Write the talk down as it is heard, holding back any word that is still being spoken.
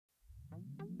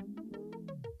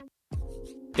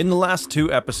In the last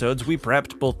 2 episodes, we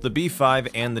prepped both the B5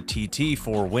 and the TT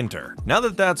for winter. Now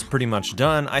that that's pretty much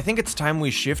done, I think it's time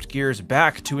we shift gears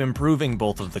back to improving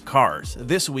both of the cars,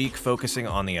 this week focusing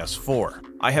on the S4.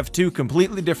 I have 2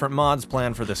 completely different mods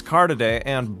planned for this car today,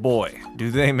 and boy,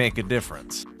 do they make a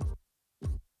difference.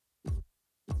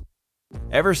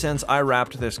 Ever since I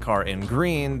wrapped this car in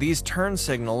green, these turn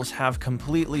signals have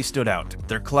completely stood out.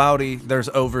 They're cloudy, there's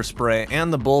overspray,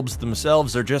 and the bulbs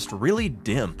themselves are just really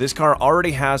dim. This car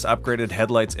already has upgraded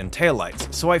headlights and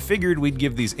taillights, so I figured we'd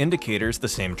give these indicators the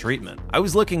same treatment. I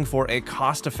was looking for a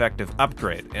cost-effective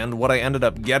upgrade, and what I ended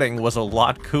up getting was a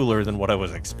lot cooler than what I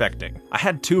was expecting. I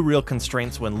had 2 real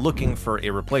constraints when looking for a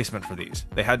replacement for these.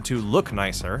 They had to look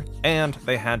nicer, and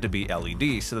they had to be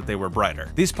LED so that they were brighter.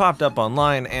 These popped up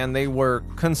online, and they were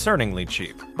concerningly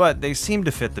cheap, but they seemed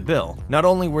to fit the bill. Not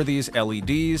only were these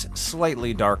LEDs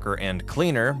slightly darker and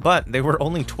cleaner, but they were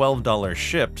only $12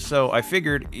 shipped, so I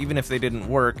figured even if they didn't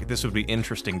work, this would be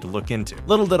interesting to look into.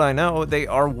 Little did I know, they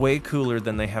are way cooler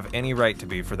than they have any right to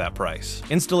be for that price.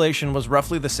 Installation was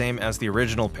roughly the same as the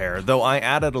original pair, though I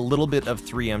added a little bit of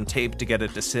 3M tape to get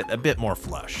it to sit a bit more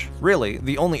flush. Really,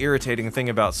 the only irritating thing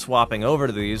about swapping over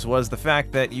to these was the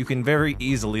fact that you can very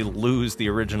easily lose the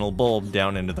original bulb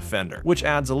down into the fender, which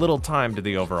adds a little time to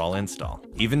the overall install.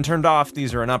 Even turned off,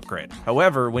 these are an upgrade.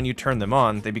 However, when you turn them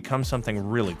on, they become something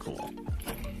really cool.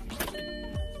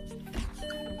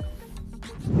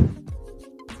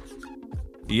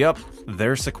 Yep,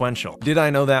 they're sequential. Did I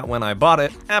know that when I bought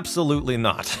it? Absolutely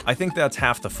not. I think that's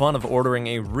half the fun of ordering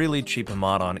a really cheap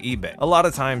mod on eBay. A lot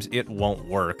of times it won't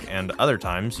work, and other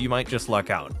times you might just luck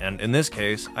out, and in this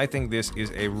case, I think this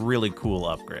is a really cool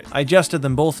upgrade. I adjusted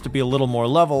them both to be a little more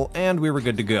level, and we were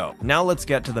good to go. Now let's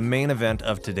get to the main event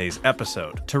of today's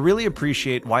episode. To really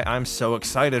appreciate why I'm so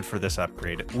excited for this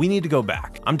upgrade, we need to go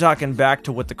back. I'm talking back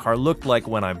to what the car looked like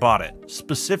when I bought it,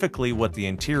 specifically what the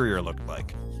interior looked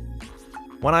like.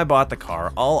 When I bought the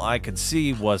car, all I could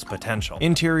see was potential.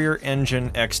 Interior,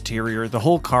 engine, exterior, the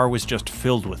whole car was just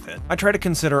filled with it. I try to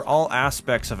consider all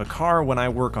aspects of a car when I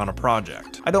work on a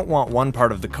project. I don't want one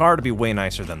part of the car to be way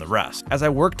nicer than the rest. As I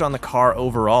worked on the car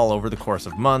overall over the course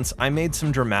of months, I made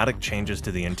some dramatic changes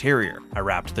to the interior. I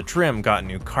wrapped the trim, got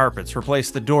new carpets,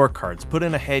 replaced the door cards, put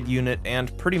in a head unit,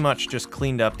 and pretty much just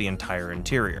cleaned up the entire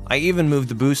interior. I even moved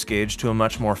the boost gauge to a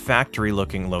much more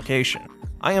factory-looking location.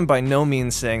 I am by no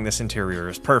means saying this interior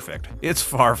is perfect. It's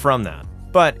far from that.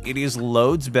 But it is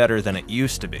loads better than it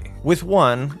used to be. With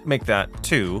 1, make that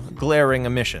 2, glaring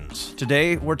omissions.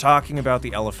 Today, we're talking about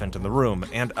the elephant in the room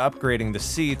and upgrading the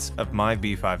seats of my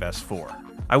B5 S4.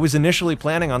 I was initially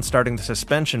planning on starting the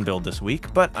suspension build this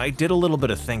week, but I did a little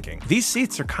bit of thinking. These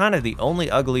seats are kind of the only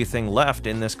ugly thing left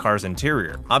in this car's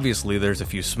interior. Obviously, there's a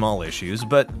few small issues,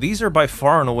 but these are by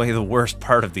far and away the worst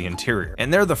part of the interior.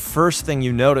 And they're the first thing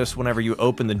you notice whenever you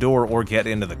open the door or get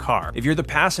into the car. If you're the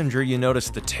passenger, you notice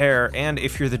the tear, and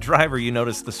if you're the driver, you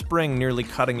notice the spring nearly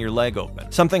cutting your leg open.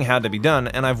 Something had to be done,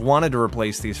 and I've wanted to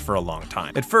replace these for a long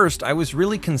time. At first, I was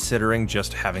really considering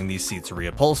just having these seats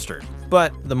reupholstered.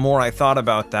 But the more I thought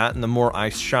about that, and the more I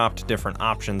shopped different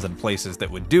options and places that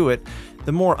would do it,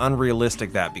 the more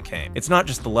unrealistic that became. It's not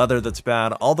just the leather that's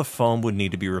bad, all the foam would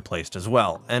need to be replaced as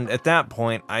well, and at that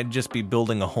point, I'd just be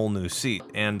building a whole new seat,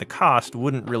 and the cost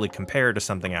wouldn't really compare to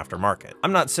something aftermarket.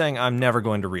 I'm not saying I'm never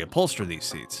going to reupholster these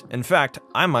seats. In fact,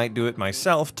 I might do it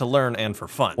myself to learn and for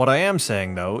fun. What I am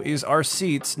saying though is our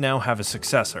seats now have a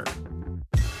successor.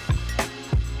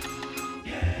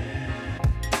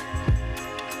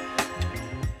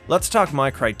 Let's talk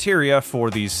my criteria for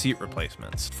these seat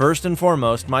replacements. First and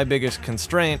foremost, my biggest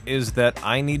constraint is that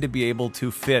I need to be able to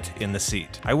fit in the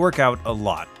seat. I work out a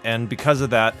lot, and because of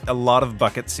that, a lot of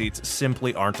bucket seats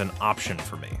simply aren't an option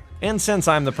for me. And since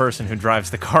I'm the person who drives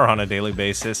the car on a daily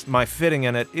basis, my fitting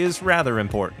in it is rather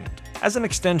important. As an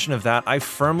extension of that, I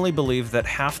firmly believe that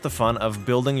half the fun of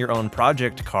building your own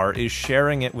project car is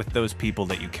sharing it with those people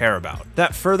that you care about.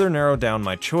 That further narrowed down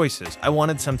my choices. I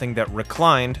wanted something that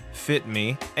reclined, fit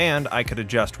me, and I could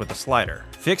adjust with a slider.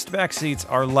 Fixed back seats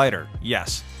are lighter,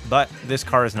 yes, but this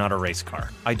car is not a race car.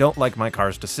 I don't like my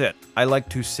cars to sit. I like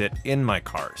to sit in my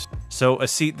cars. So a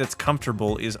seat that's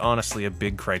comfortable is honestly a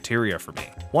big criteria for me.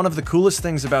 One of the coolest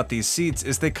things about these seats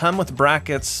is they come with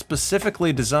brackets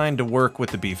specifically designed to work with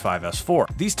the B5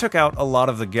 S4. These took out a lot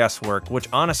of the guesswork, which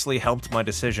honestly helped my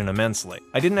decision immensely.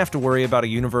 I didn't have to worry about a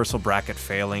universal bracket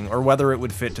failing, or whether it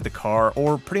would fit to the car,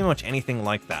 or pretty much anything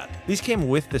like that. These came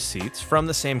with the seats from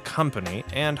the same company,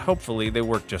 and hopefully they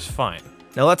work just fine.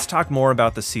 Now let's talk more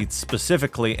about the seats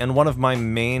specifically and one of my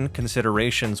main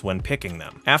considerations when picking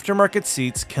them. Aftermarket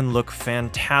seats can look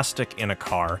fantastic in a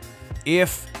car,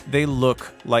 if they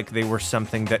look like they were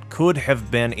something that could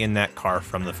have been in that car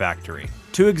from the factory.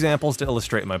 Two examples to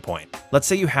illustrate my point. Let's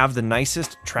say you have the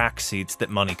nicest track seats that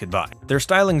money could buy. Their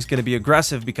styling's gonna be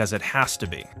aggressive because it has to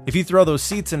be. If you throw those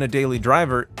seats in a daily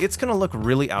driver, it's gonna look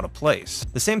really out of place.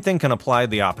 The same thing can apply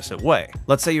the opposite way.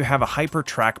 Let's say you have a hyper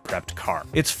track prepped car.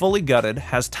 It's fully gutted,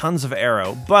 has tons of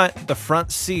aero, but the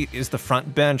front seat is the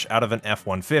front bench out of an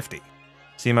F-150.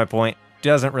 See my point?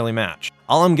 Doesn't really match.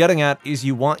 All I'm getting at is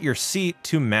you want your seat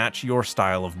to match your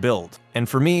style of build. And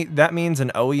for me, that means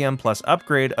an OEM Plus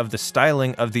upgrade of the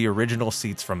styling of the original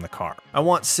seats from the car. I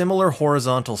want similar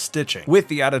horizontal stitching, with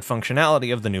the added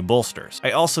functionality of the new bolsters.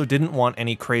 I also didn't want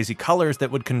any crazy colors that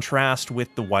would contrast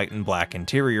with the white and black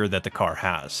interior that the car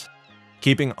has.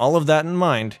 Keeping all of that in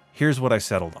mind, here's what I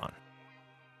settled on.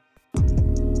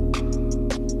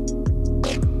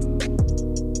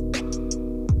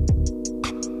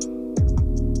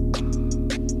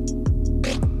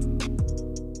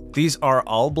 These are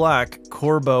all black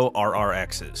Corbeau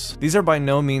RRXs. These are by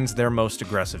no means their most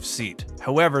aggressive seat.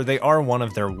 However, they are one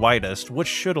of their widest, which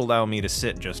should allow me to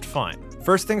sit just fine.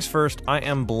 First things first, I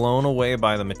am blown away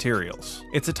by the materials.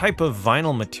 It's a type of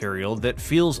vinyl material that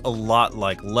feels a lot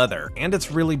like leather, and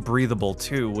it's really breathable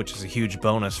too, which is a huge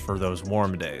bonus for those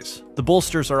warm days. The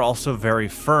bolsters are also very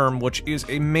firm, which is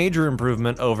a major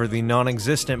improvement over the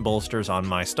non-existent bolsters on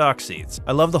my stock seats.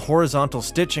 I love the horizontal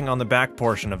stitching on the back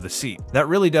portion of the seat. That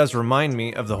really does remind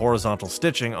me of the horizontal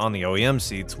stitching on the OEM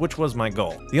seats, which was my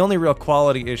goal. The only real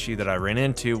quality issue that I ran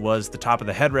into was the top of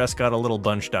the headrest got a little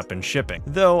bunched up in shipping,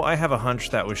 though I have a hunch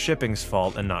that was shipping's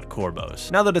fault and not Corbeau's.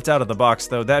 Now that it's out of the box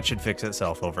though, that should fix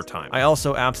itself over time. I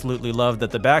also absolutely love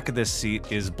that the back of this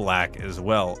seat is black as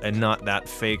well, and not that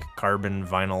fake carbon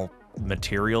vinyl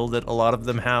material that a lot of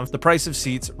them have. The price of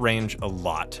seats range a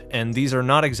lot, and these are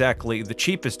not exactly the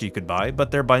cheapest you could buy,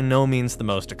 but they're by no means the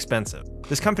most expensive.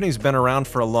 This company's been around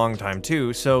for a long time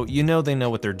too, so you know they know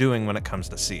what they're doing when it comes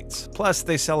to seats. Plus,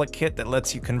 they sell a kit that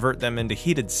lets you convert them into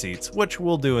heated seats, which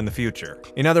we'll do in the future.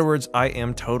 In other words, I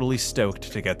am totally stoked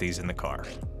to get these in the car.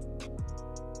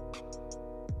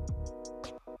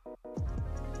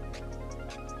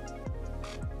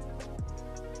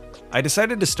 I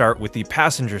decided to start with the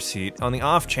passenger seat on the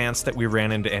off chance that we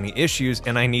ran into any issues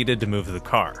and I needed to move the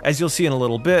car. As you'll see in a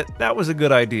little bit, that was a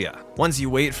good idea. Once you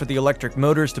wait for the electric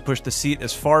motors to push the seat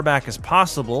as far back as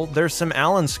possible, there's some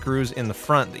Allen screws in the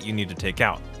front that you need to take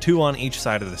out, 2 on each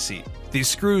side of the seat. These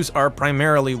screws are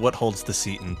primarily what holds the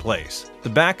seat in place. The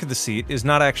back of the seat is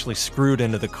not actually screwed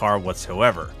into the car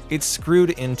whatsoever. It's screwed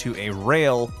into a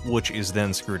rail, which is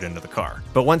then screwed into the car.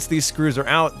 But once these screws are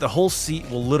out, the whole seat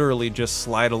will literally just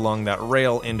slide along that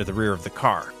rail into the rear of the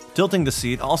car. Tilting the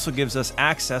seat also gives us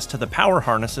access to the power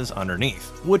harnesses underneath,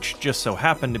 which just so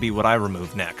happened to be what I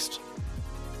removed next.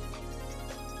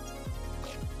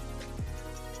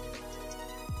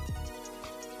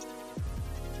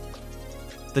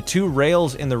 The 2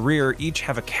 rails in the rear each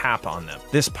have a cap on them.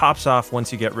 This pops off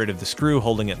once you get rid of the screw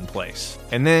holding it in place.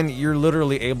 And then you're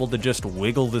literally able to just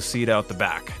wiggle the seat out the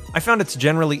back. I found it's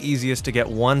generally easiest to get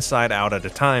one side out at a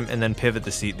time and then pivot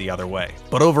the seat the other way.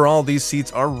 But overall, these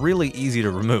seats are really easy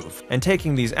to remove. And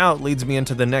taking these out leads me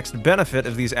into the next benefit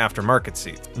of these aftermarket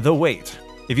seats: the weight.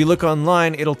 If you look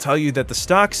online, it'll tell you that the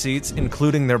stock seats,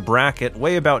 including their bracket,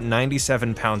 weigh about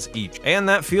 97 pounds each, and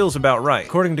that feels about right.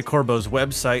 According to Corbeau's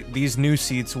website, these new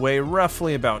seats weigh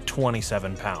roughly about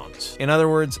 27 pounds. In other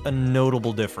words, a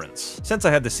notable difference. Since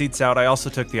I had the seats out, I also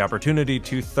took the opportunity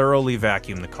to thoroughly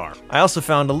vacuum the car. I also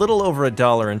found a little over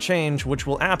 $1 and change, which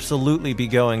will absolutely be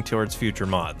going towards future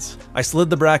mods. I slid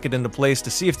the bracket into place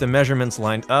to see if the measurements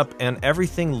lined up, and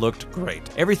everything looked great.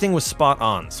 Everything was spot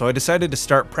on, so I decided to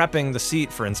start prepping the seat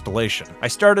for installation. I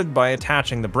started by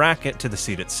attaching the bracket to the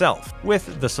seat itself,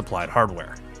 with the supplied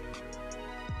hardware.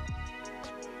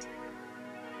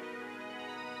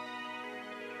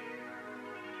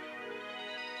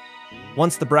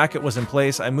 Once the bracket was in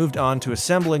place, I moved on to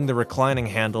assembling the reclining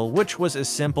handle, which was as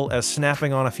simple as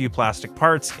snapping on a few plastic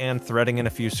parts and threading in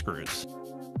a few screws.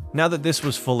 Now that this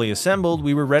was fully assembled,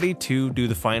 we were ready to do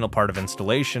the final part of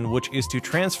installation, which is to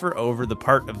transfer over the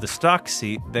part of the stock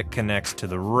seat that connects to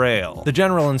the rail. The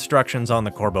general instructions on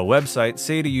the Corbeau website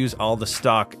say to use all the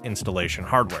stock installation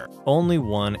hardware. Only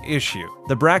one issue: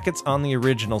 the brackets on the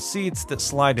original seats that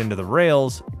slide into the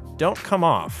rails don't come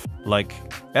off, like,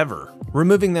 ever.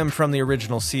 Removing them from the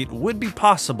original seat would be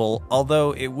possible,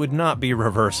 although it would not be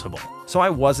reversible. So I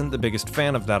wasn't the biggest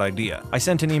fan of that idea. I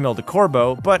sent an email to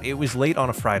Corbeau, but it was late on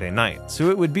a Friday night, so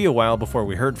it would be a while before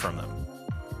we heard from them.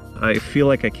 I feel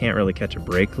like I can't really catch a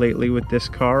break lately with this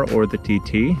car or the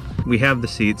TT. We have the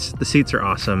seats. The seats are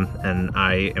awesome, and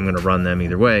I am gonna run them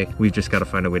either way. We've just gotta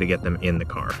find a way to get them in the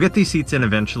car. Get these seats in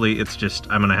eventually. It's just,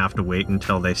 I'm gonna have to wait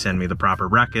until they send me the proper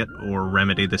bracket or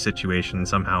remedy the situation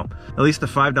somehow. At least the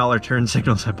 $5 turn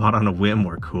signals I bought on a whim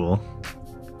were cool.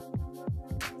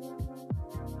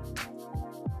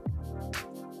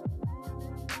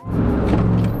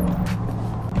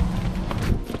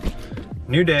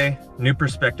 New day, new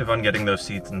perspective on getting those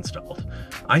seats installed.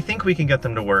 I think we can get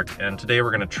them to work, and today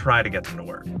we're gonna try to get them to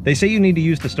work. They say you need to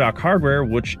use the stock hardware,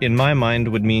 which in my mind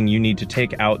would mean you need to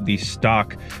take out the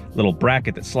stock little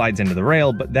bracket that slides into the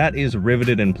rail, but that is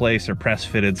riveted in place or press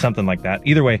fitted, something like that.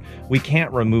 Either way, we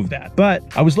can't remove that. But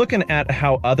I was looking at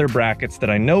how other brackets that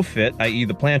I know fit, i.e.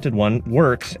 the planted one,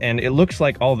 works, and it looks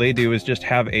like all they do is just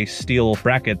have a steel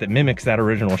bracket that mimics that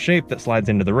original shape that slides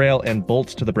into the rail and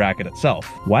bolts to the bracket itself.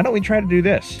 Why don't we try to do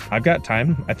this? I've got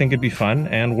time, I think it'd be fun,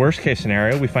 and worst case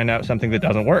scenario, we find out something that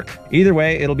doesn't work. Either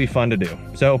way, it'll be fun to do.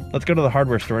 So let's go to the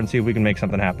hardware store and see if we can make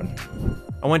something happen.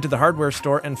 I went to the hardware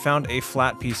store and found a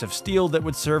flat piece of steel that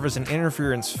would serve as an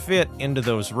interference fit into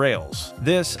those rails.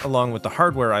 This, along with the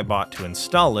hardware I bought to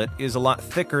install it, is a lot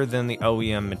thicker than the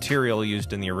OEM material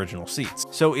used in the original seats,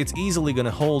 so it's easily going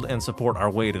to hold and support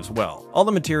our weight as well. All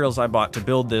the materials I bought to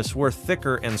build this were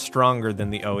thicker and stronger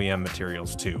than the OEM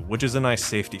materials too, which is a nice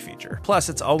safety feature. Plus,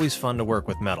 it's always fun to work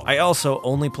with metal. I also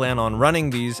only plan on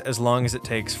running these as long as it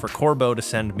takes for Corbeau to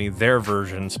send me their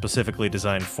version specifically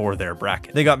designed for their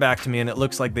bracket. They got back to me and it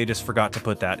looks like they just forgot to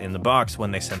put that in the box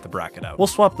when they sent the bracket out. We'll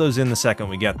swap those in the second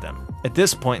we get them. At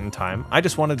this point in time, I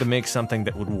just wanted to make something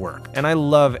that would work, and I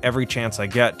love every chance I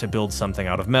get to build something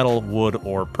out of metal, wood,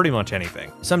 or pretty much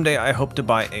anything. Someday I hope to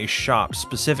buy a shop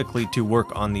specifically to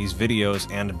work on these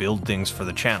videos and build things for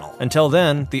the channel. Until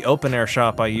then, the open air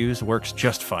shop I use works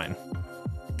just fine.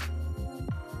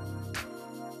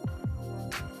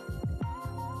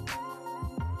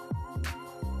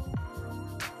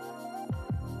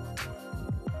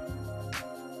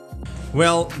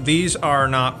 Well, these are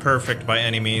not perfect by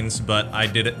any means, but I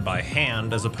did it by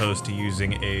hand as opposed to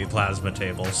using a plasma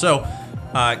table. So,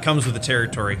 it comes with the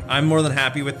territory. I'm more than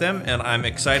happy with them, and I'm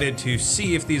excited to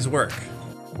see if these work.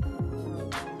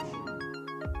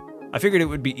 I figured it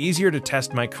would be easier to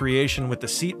test my creation with the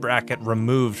seat bracket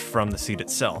removed from the seat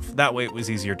itself. That way it was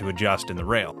easier to adjust in the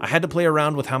rail. I had to play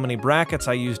around with how many brackets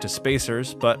I used as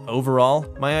spacers, but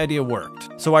overall, my idea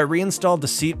worked. So I reinstalled the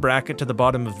seat bracket to the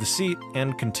bottom of the seat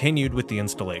and continued with the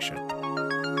installation.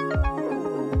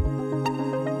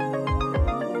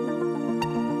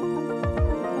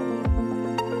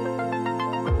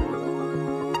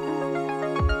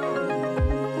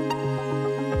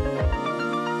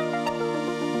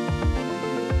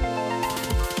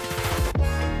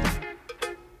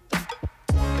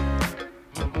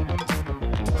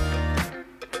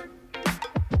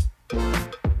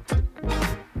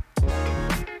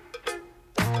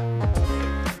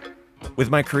 With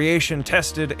my creation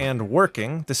tested and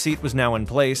working, the seat was now in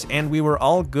place, and we were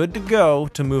all good to go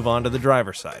to move on to the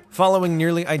driver's side, following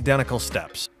nearly identical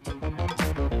steps.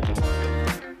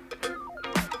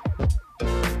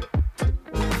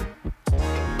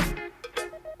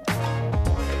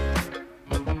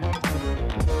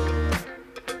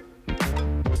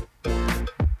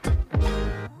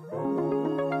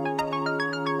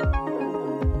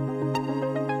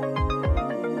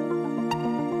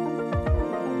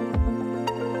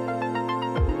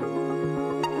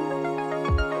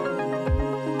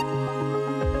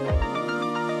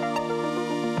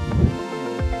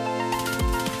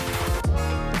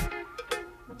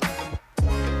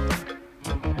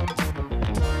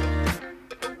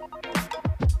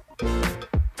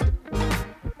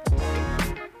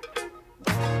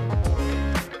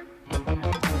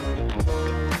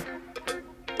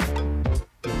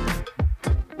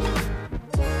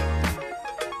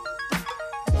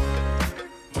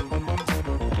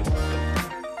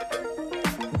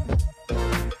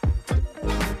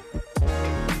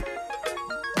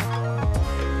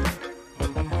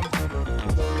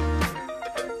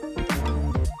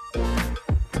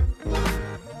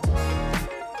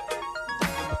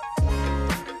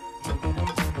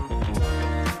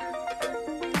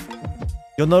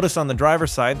 You'll notice on the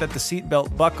driver's side that the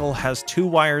seatbelt buckle has two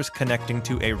wires connecting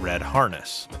to a red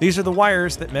harness. These are the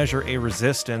wires that measure a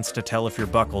resistance to tell if you're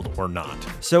buckled or not.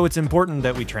 So it's important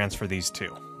that we transfer these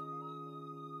too.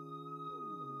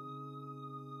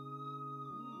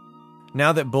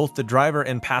 Now that both the driver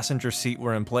and passenger seat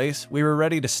were in place, we were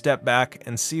ready to step back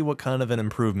and see what kind of an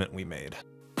improvement we made.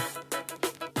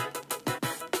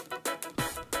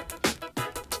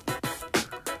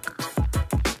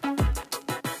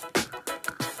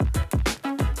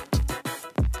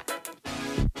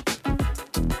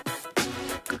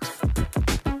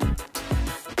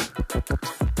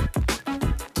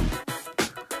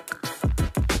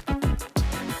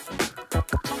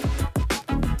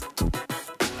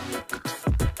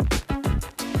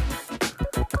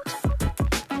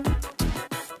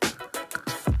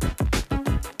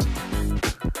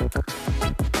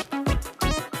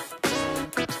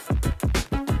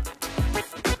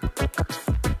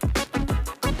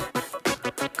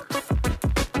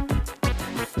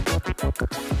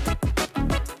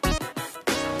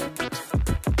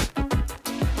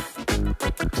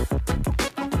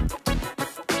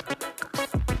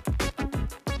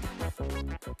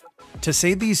 To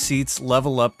say these seats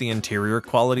level up the interior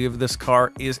quality of this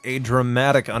car is a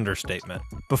dramatic understatement.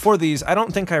 Before these, I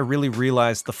don't think I really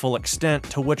realized the full extent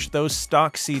to which those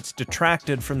stock seats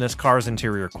detracted from this car's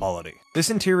interior quality.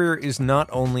 This interior is not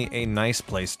only a nice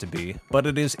place to be, but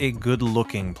it is a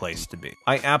good-looking place to be.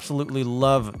 I absolutely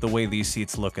love the way these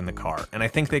seats look in the car, and I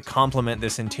think they complement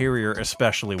this interior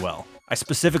especially well. I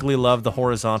specifically love the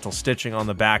horizontal stitching on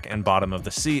the back and bottom of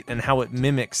the seat and how it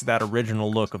mimics that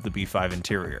original look of the B5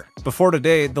 interior. Before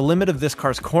today, the limit of this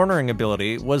car's cornering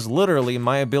ability was literally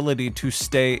my ability to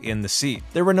stay in the seat.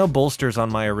 There were no bolsters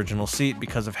on my original seat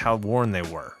because of how worn they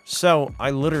were, so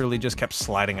I literally just kept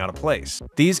sliding out of place.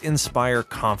 These inspire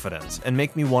confidence and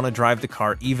make me want to drive the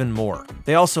car even more.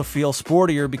 They also feel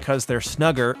sportier because they're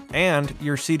snugger, and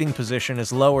your seating position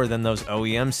is lower than those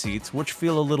OEM seats, which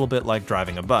feel a little bit like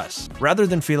driving a bus. Rather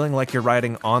than feeling like you're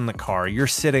riding on the car, you're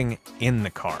sitting in the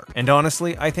car. And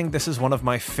honestly, I think this is one of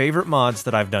my favorite mods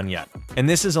that I've done yet. And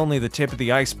this is only the tip of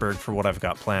the iceberg for what I've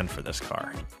got planned for this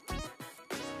car.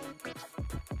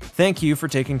 Thank you for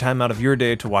taking time out of your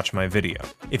day to watch my video.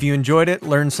 If you enjoyed it,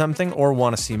 learned something, or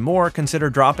want to see more,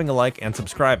 consider dropping a like and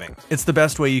subscribing. It's the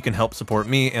best way you can help support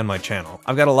me and my channel.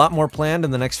 I've got a lot more planned in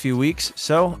the next few weeks,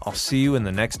 so I'll see you in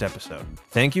the next episode.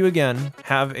 Thank you again.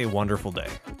 Have a wonderful day.